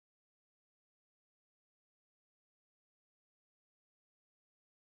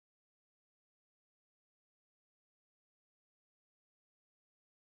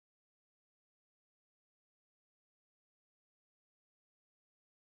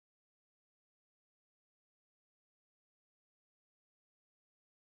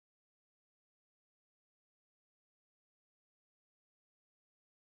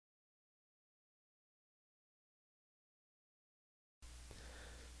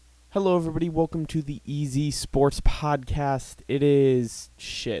Hello, everybody. Welcome to the Easy Sports Podcast. It is...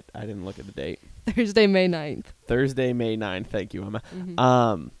 I didn't look at the date. Thursday, May 9th. Thursday, May 9th. Thank you, Emma.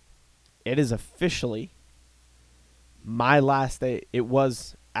 Mm-hmm. It is officially my last day. It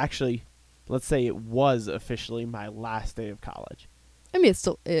was actually... Let's say it was officially my last day of college. I mean, it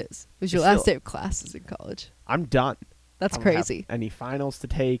still is. It was your last day of classes in college. I'm done. That's I don't crazy. have any finals to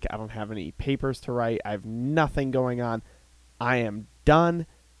take. I don't have any papers to write. I have nothing going on. I am done.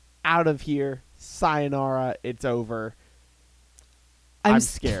 Out of here. Sayonara. It's over. I'm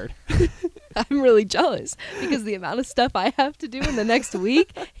scared. I'm really jealous because the amount of stuff I have to do in the next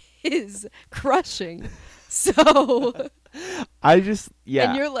week is crushing. So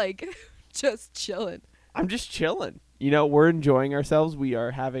and you're like just chilling. I'm just chilling. You know, we're enjoying ourselves. We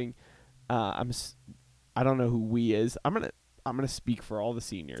are having I don't know who we is. I'm going to speak for all the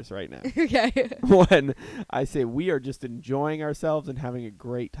seniors right now. Okay. When I say we are just enjoying ourselves and having a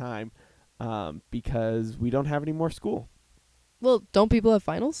great time because we don't have any more school. Well, don't people have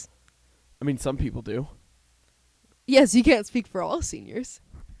finals? I mean, some people do. Yes, you can't speak for all seniors.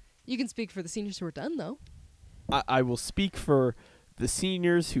 You can speak for the seniors who are done, though. I will speak for the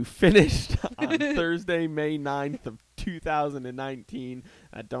seniors who finished on Thursday, May 9th of 2019.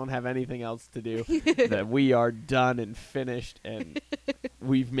 I don't have anything else to do. That we are done and finished, and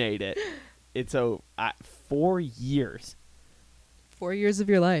we've made it. It's 4 years. 4 years of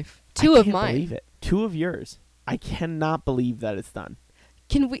your life. Two of mine. I can't believe it. 2 of yours. I cannot believe that it's done.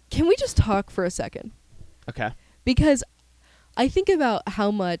 Can we just talk for a second? Okay. Because I think about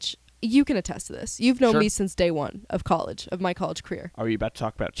how much you can attest to this. You've known Sure. me since day one of college, of my college career. Are you about to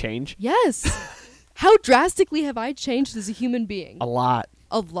talk about change? Yes. How drastically have I changed as a human being? A lot.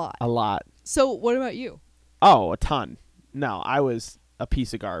 A lot. A lot. So what about you? Oh, a ton. No, I was a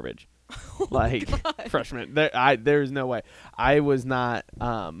piece of garbage. Oh like freshman. There's no way. I was not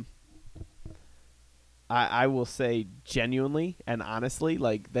I will say genuinely and honestly,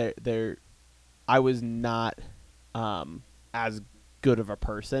 like I was not as good of a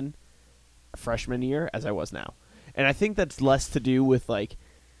person freshman year as I was now. And I think that's less to do with like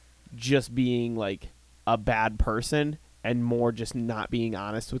just being like a bad person and more just not being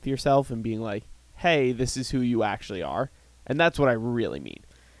honest with yourself and being like, hey, this is who you actually are. And that's what I really mean.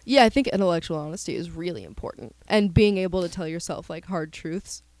 Yeah, I think intellectual honesty is really important. And being able to tell yourself like hard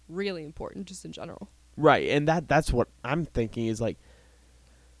truths, really important just in general. Right. And that's what I'm thinking is like,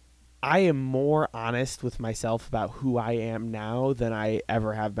 I am more honest with myself about who I am now than I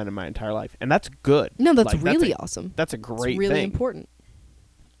ever have been in my entire life. And that's good. No, that's like, really awesome. That's a great it's really thing. important.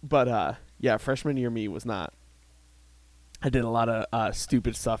 But, yeah, freshman year me was not. I did a lot of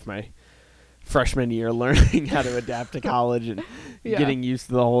stupid stuff my freshman year, learning how to adapt to college and getting used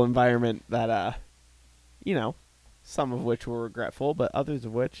to the whole environment that, you know, some of which were regretful, but others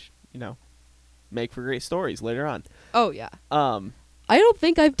of which, you know, make for great stories later on. Oh, yeah. I don't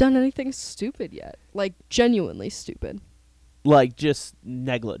think I've done anything stupid yet. Like, genuinely stupid. Like, just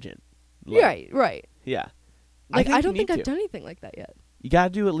negligent. Like, Right. Yeah. Like, I don't think I've done anything like that yet. You gotta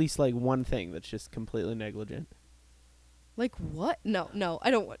do at least, like, one thing that's just completely negligent. Like, what? No, I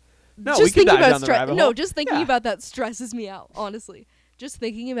don't want... No, just we can thinking dive about down the rabbit hole. No, just thinking about that stresses me out, honestly. Just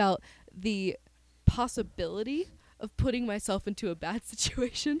thinking about the possibility of putting myself into a bad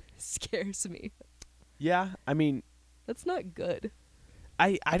situation scares me. Yeah, I mean... That's not good.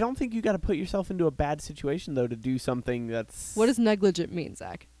 I don't think you got to put yourself into a bad situation, though, to do something that's... What does negligent mean,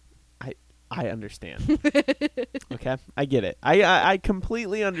 Zach? I understand. Okay? I get it. I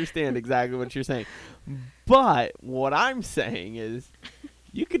completely understand exactly what you're saying. But what I'm saying is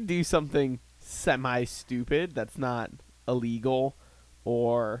you could do something semi-stupid that's not illegal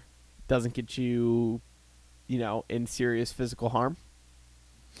or doesn't get you, you know, in serious physical harm.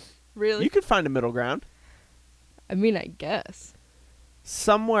 Really? You could find a middle ground. I mean, I guess.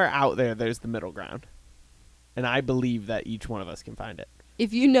 Somewhere out there, there's the middle ground. And I believe that each one of us can find it.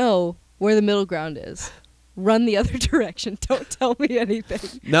 If you know where the middle ground is, run the other direction. Don't tell me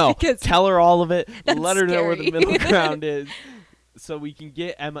anything. No, tell her all of it. Let her know where the scary. middle ground is so we can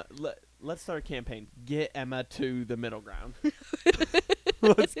get Emma. Let's start a campaign. Get Emma to the middle ground.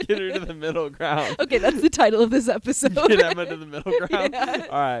 Let's get her to the middle ground. Okay, that's the title of this episode. Get Emma to the middle ground. Yeah.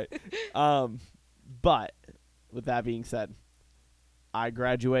 All right. But with that being said, I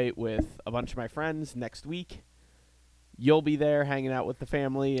graduate with a bunch of my friends next week. You'll be there hanging out with the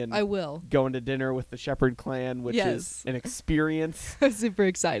family and I will. Going to dinner with the Shepherd clan, which is an experience. I'm super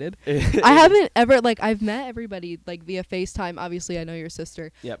excited. I haven't ever, like, I've met everybody, like, via FaceTime. Obviously, I know your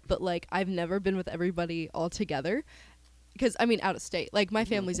sister. Yep. But, like, I've never been with everybody all together. Because, I mean, out of state. Like, my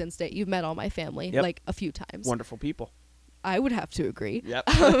family's in state. You've met all my family, like, a few times. Wonderful people. I would have to agree. Yep.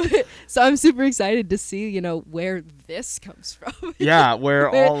 So I'm super excited to see, where this comes from. Yeah, where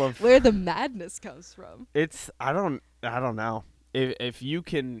the madness comes from. I don't know. If you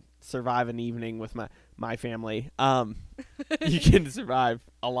can survive an evening with my family, you can survive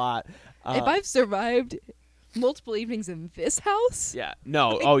a lot. If I've survived multiple evenings in this house, yeah,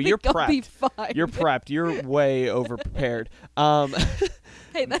 no, you're prepped. I'll be fine. You're prepped. You're way over prepared.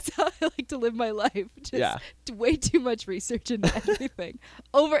 Hey, that's how I like to live my life. Just way too much research into everything.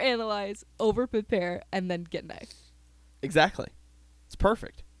 Overanalyze, over-prepare, and then get an A. Exactly. It's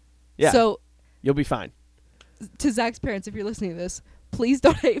perfect. Yeah. So you'll be fine. To Zach's parents, if you're listening to this, please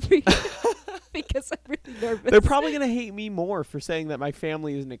don't hate me because I'm really nervous. They're probably going to hate me more for saying that my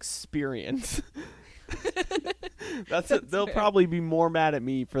family is an experience. They'll fair. Probably be more mad at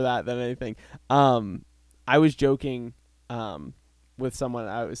me for that than anything. I was joking with someone.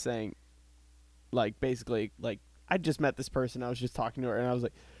 I was saying, like, basically, like, I just met this person. I was just talking to her, and I was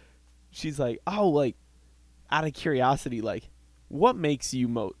like, she's like, oh, like, out of curiosity, like, what makes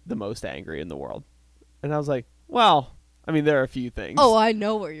you the most angry in the world? And I was like, well, I mean, there are a few things. Oh, I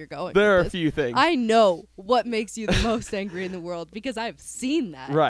know where you're going. There are a few things. I know what makes you the most angry in the world because I've seen that. Right.